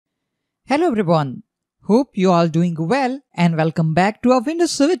Hello everyone. Hope you all doing well and welcome back to our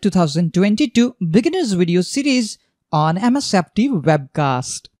Windows Server 2022 beginners video series on MSFT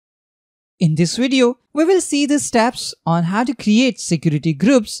webcast. In this video, we will see the steps on how to create security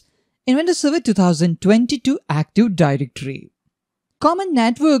groups in Windows Server 2022 Active Directory. Common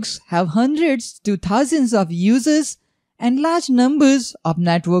networks have hundreds to thousands of users and large numbers of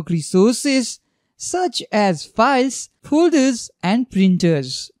network resources such as files, folders, and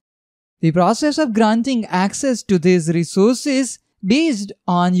printers. The process of granting access to these resources based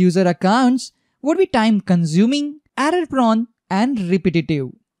on user accounts would be time-consuming, error-prone, and repetitive.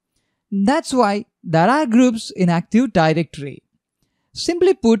 That's why there are groups in Active Directory.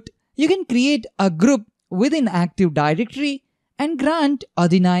 Simply put, you can create a group within Active Directory and grant or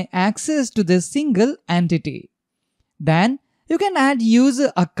deny access to this single entity. Then, you can add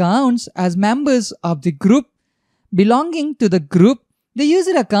user accounts as members of the group. Belonging to the group, the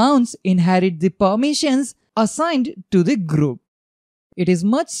user accounts inherit the permissions assigned to the group. It is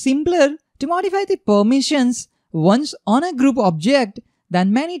much simpler to modify the permissions once on a group object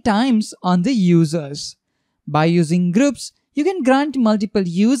than many times on the users. By using groups, you can grant multiple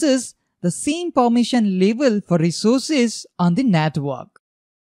users the same permission level for resources on the network.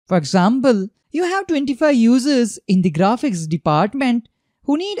 For example, you have 25 users in the graphics department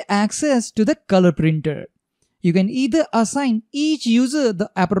who need access to the color printer. You can either assign each user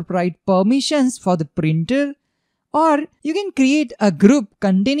the appropriate permissions for the printer, or you can create a group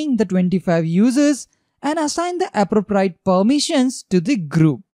containing the 25 users and assign the appropriate permissions to the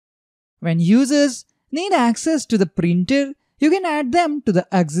group. When users need access to the printer, you can add them to the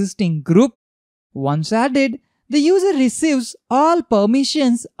existing group. Once added, the user receives all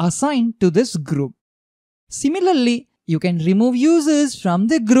permissions assigned to this group. Similarly, you can remove users from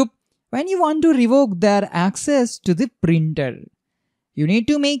the group when you want to revoke their access to the printer. You need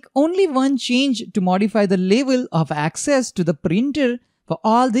to make only one change to modify the level of access to the printer for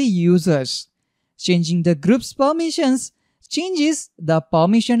all the users. Changing the group's permissions changes the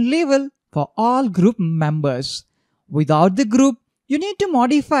permission level for all group members. Without the group, you need to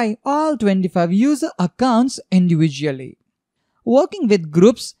modify all 25 user accounts individually. Working with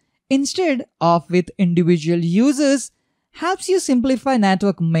groups instead of with individual users helps you simplify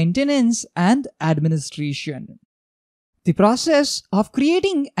network maintenance and administration. The process of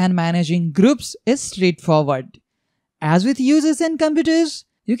creating and managing groups is straightforward. As with users and computers,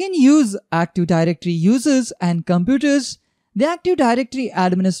 you can use Active Directory users and computers, the Active Directory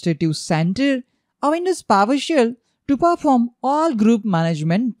Administrative Center, or Windows PowerShell to perform all group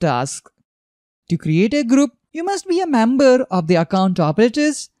management tasks. To create a group, you must be a member of the account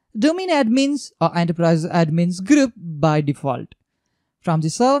operators, domain admins, or enterprise admins group by default. From the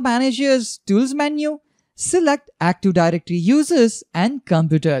Server Manager's Tools menu, select Active Directory users and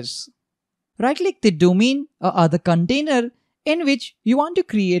computers. Right-click the domain or other container in which you want to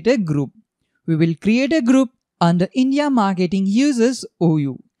create a group. We will create a group under India Marketing Users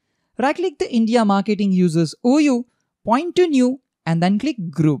OU. Right-click the India Marketing Users OU, point to New, and then click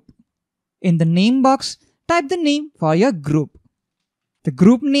Group. In the name box, type the name for your group. The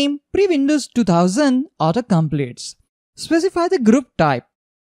group name pre-Windows 2000 auto-completes. Specify the group type.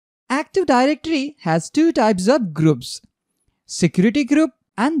 Active Directory has two types of groups: security group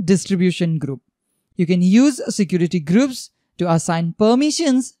and distribution group. You can use security groups to assign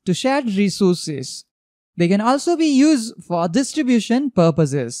permissions to shared resources. They can also be used for distribution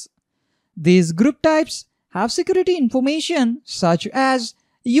purposes. These group types have security information such as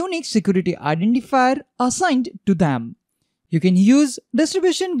unique security identifier assigned to them. You can use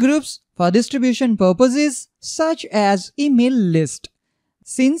distribution groups for distribution purposes such as email list.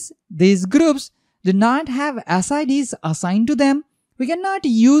 Since these groups do not have SIDs assigned to them, we cannot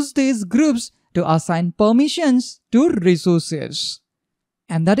use these groups to assign permissions to resources.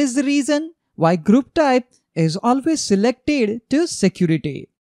 And that is the reason why group type is always selected to security.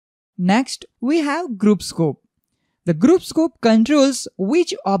 Next, we have group scope. The group scope controls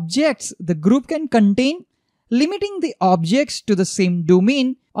which objects the group can contain, limiting the objects to the same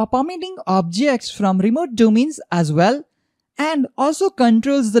domain or permitting objects from remote domains as well, and also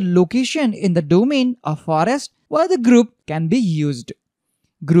controls the location in the domain or forest where the group can be used.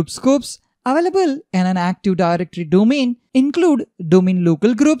 Group scopes available in an Active Directory domain include domain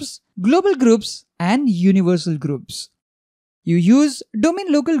local groups, global groups, and universal groups. You use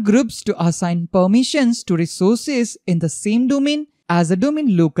domain local groups to assign permissions to resources in the same domain as a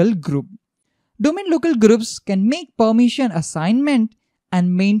domain local group. Domain local groups can make permission assignment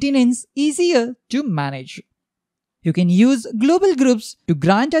and maintenance easier to manage. You can use global groups to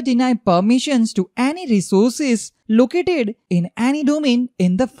grant or deny permissions to any resources located in any domain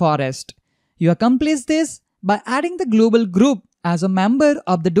in the forest. You accomplish this by adding the global group as a member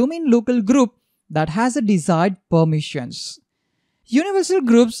of the domain local group that has the desired permissions. Universal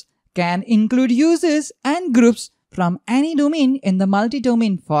groups can include users and groups from any domain in the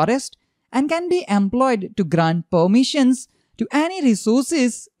multi-domain forest and can be employed to grant permissions to any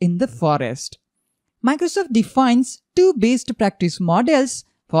resources in the forest. Microsoft defines two best practice models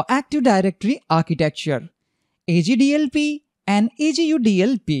for Active Directory architecture, AGDLP and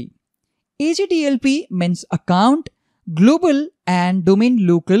AGUDLP. AGDLP means account, global and domain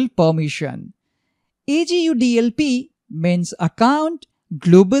local permission. AGUDLP means account,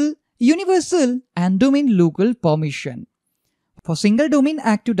 global, universal and domain local permission. For single domain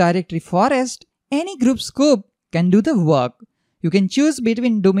Active Directory forest, any group scope can do the work. You can choose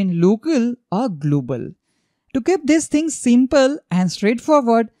between domain local or global. To keep these things simple and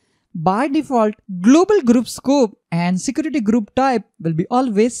straightforward, by default, global group scope and security group type will be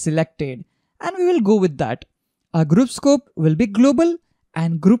always selected, and we will go with that. Our group scope will be global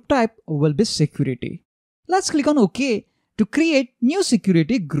and group type will be security. Let's click on OK to create new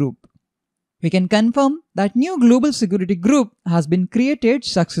security group. We can confirm that new global security group has been created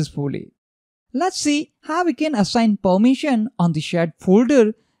successfully. Let's see how we can assign permission on the shared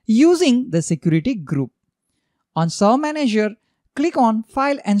folder using the security group. On Server Manager, click on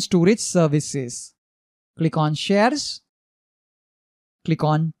File and Storage Services. Click on Shares. Click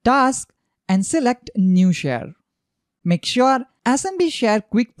on Task and select New Share. Make sure SMB Share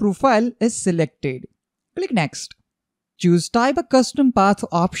Quick Profile is selected. Click Next. Choose Type a Custom Path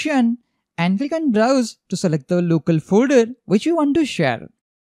option and click on Browse to select the local folder which you want to share.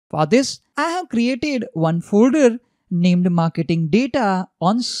 For this, I have created one folder named Marketing Data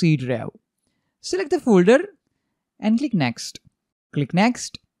on C drive. Select the folder and click Next. Click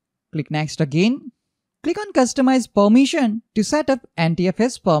Next. Click Next again. Click on Customize Permission to set up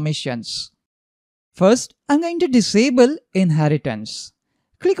NTFS permissions. First, I'm going to disable inheritance.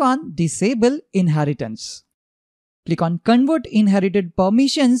 Click on Disable Inheritance. Click on Convert Inherited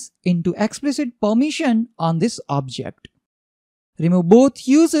Permissions into Explicit Permission on this object. Remove both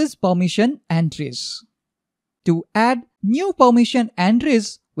users' permission entries. To add new permission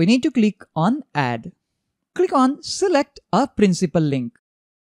entries, we need to click on Add. Click on Select a Principal link.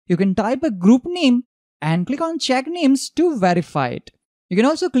 You can type a group name and click on Check Names to verify it. You can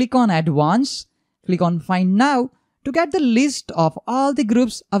also click on Advanced, click on Find Now to get the list of all the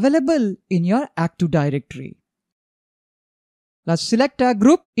groups available in your Active Directory. Let's select a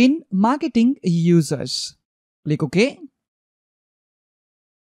group in Marketing Users. Click OK.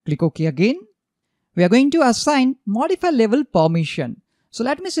 Click OK again. We are going to assign Modify Level Permission. So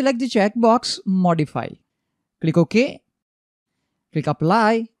let me select the checkbox Modify. Click OK. Click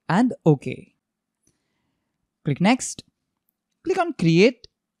Apply and OK. Click Next. Click on Create.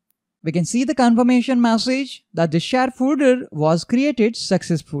 We can see the confirmation message that the shared folder was created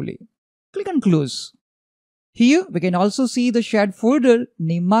successfully. Click on Close. Here we can also see the shared folder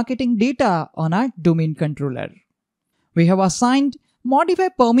named Marketing Data on our domain controller. We have assigned Modify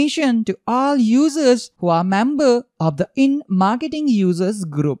permission to all users who are member of the In Marketing Users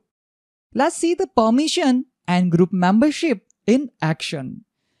group. Let's see the permission and group membership in action.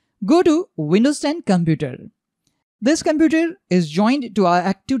 Go to Windows 10 computer. This computer is joined to our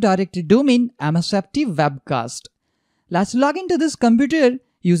Active Directory domain MSFT Webcast. Let's log into this computer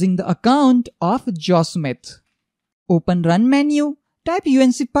using the account of Josh Smith. Open Run menu, type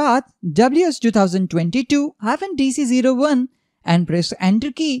UNC path WS2022-DC01 and press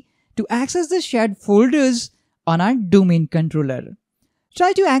Enter key to access the shared folders on our domain controller.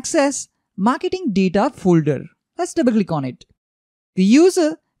 Try to access Marketing Data folder. Let's double click on it. The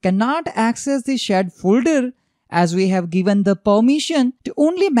user cannot access the shared folder as we have given the permission to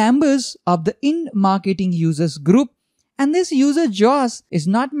only members of the In Marketing Users group, and this user Josh is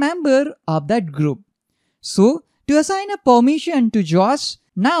not member of that group. So to assign a permission to Josh,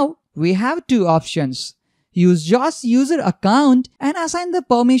 now we have two options. Use Josh's user account and assign the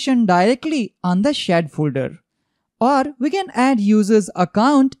permission directly on the shared folder. Or we can add user's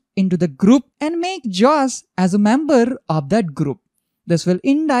account into the group and make Josh as a member of that group. This will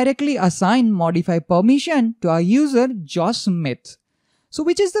indirectly assign Modify permission to our user Josh Smith. So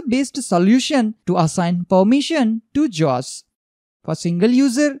which is the best solution to assign permission to Josh? For single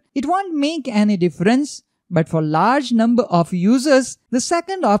user, it won't make any difference, but for large number of users, the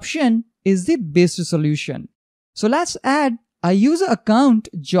second option is the best solution. So let's add a user account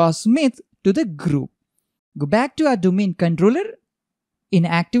Josh Smith to the group. Go back to our domain controller. In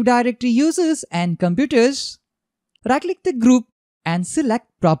Active Directory Users and Computers, right-click the group and select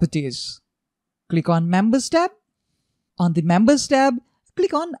Properties. Click on Members tab. On the Members tab,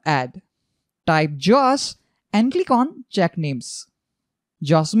 click on Add. type Josh and click on Check Names.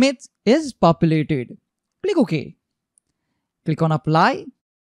 Josh Smith is populated. Click OK. Click on Apply.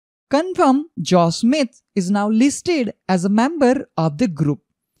 Confirm Josh Smith is now listed as a member of the group.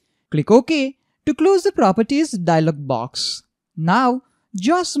 Click OK to close the Properties dialog box. Now,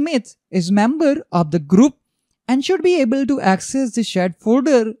 Josh Smith is member of the group and should be able to access the shared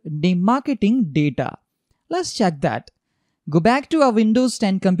folder named Marketing Data. Let's check that. Go back to our Windows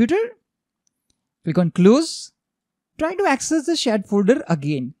 10 computer. Click on Close. Try to access the shared folder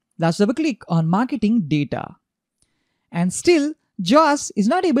again. Let's double click on Marketing Data. And still, Josh is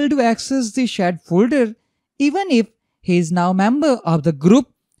not able to access the shared folder even if he is now member of the group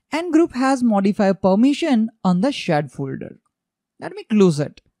and group has modified permission on the shared folder. Let me close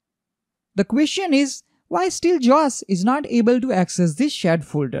it. The question is, why still Josh is not able to access this shared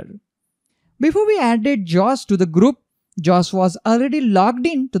folder? Before we added Josh to the group, Josh was already logged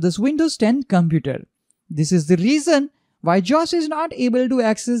in to this Windows 10 computer. This is the reason why Josh is not able to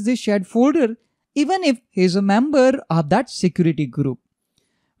access this shared folder even if he is a member of that security group.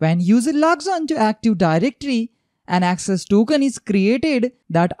 When user logs on to Active Directory, an access token is created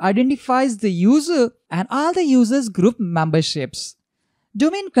that identifies the user and all the user's group memberships.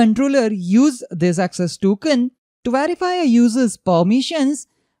 Domain controller uses this access token to verify a user's permissions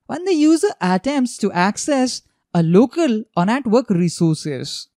when the user attempts to access a local or network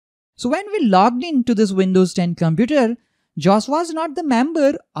resources. So when we logged into this Windows 10 computer, Josh was not the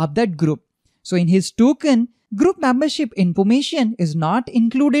member of that group. So in his token, group membership information is not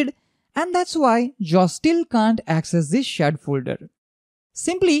included, and that's why Josh still can't access this shared folder.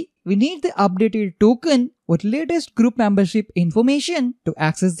 Simply, we need the updated token with latest group membership information to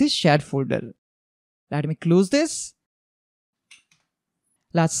access this shared folder. Let me close this.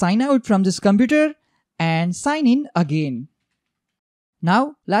 Let's sign out from this computer and sign in again.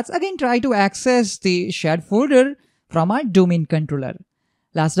 Now, let's again try to access the shared folder from our domain controller.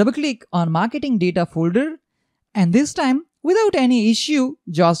 Let's double click on Marketing Data folder, and this time, without any issue,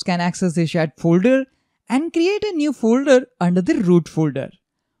 Josh can access the shared folder and create a new folder under the root folder.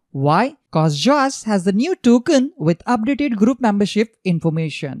 Why? Because Josh has the new token with updated group membership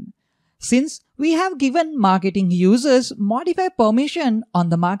information. Since we have given marketing users modify permission on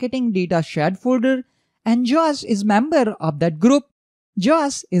the Marketing Data shared folder and Josh is member of that group,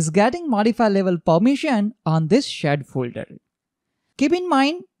 Josh is getting modify level permission on this shared folder. Keep in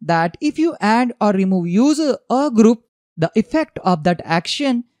mind that if you add or remove user or group, the effect of that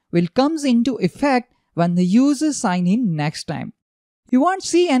action will comes into effect when the user sign in next time. You won't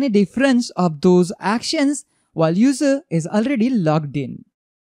see any difference of those actions while user is already logged in.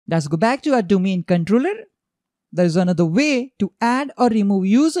 Let's go back to our domain controller. There is another way to add or remove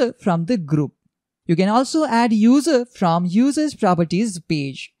user from the group. You can also add user from Users Properties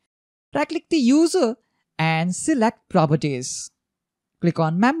page. Right-click the user and select Properties. Click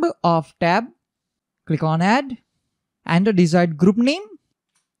on Member of tab. Click on Add. Enter desired group name.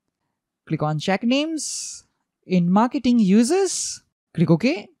 Click on Check Names. In Marketing Users, click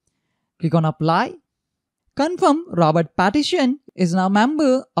OK. Click on Apply. Confirm Robert Patterson is now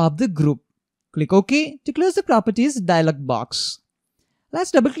member of the group. Click OK to close the Properties dialog box.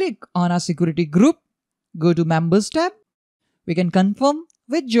 Let's double click on our security group. Go to Members tab. We can confirm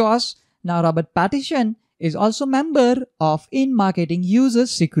with Josh. Now Robert Patterson is also member of In Marketing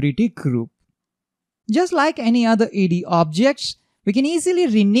Users Security Group. Just like any other AD objects, we can easily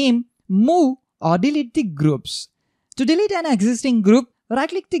rename, move or delete the groups. To delete an existing group,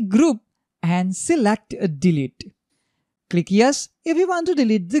 right-click the group and select Delete. Click Yes if you want to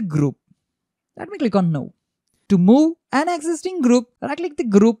delete the group. Let me click on No. To move an existing group, right-click the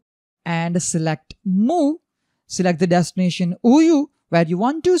group and select Move. Select the destination OU where you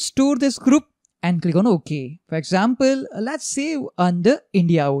want to store this group and click on OK. For example, let's save under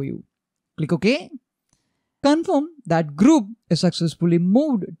India OU. Click OK. Confirm that group is successfully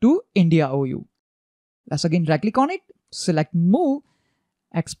moved to India OU. Let's again right-click on it. Select Move.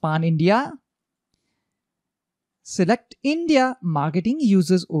 Expand India. Select India Marketing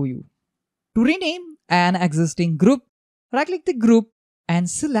Users OU. To rename an existing group, right-click the group and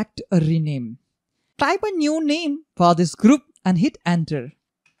select Rename. Type a new name for this group and hit Enter.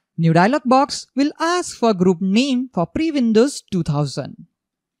 New dialog box will ask for group name for pre-Windows 2000.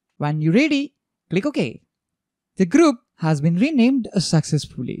 When you're ready, click OK. The group has been renamed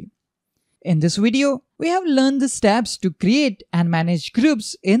successfully. In this video, we have learned the steps to create and manage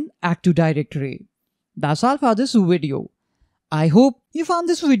groups in Active Directory. That's all for this video. I hope you found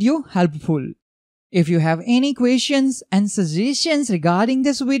this video helpful. If you have any questions and suggestions regarding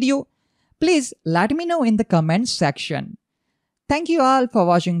this video, please let me know in the comments section. Thank you all for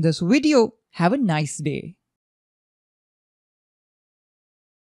watching this video. Have a nice day.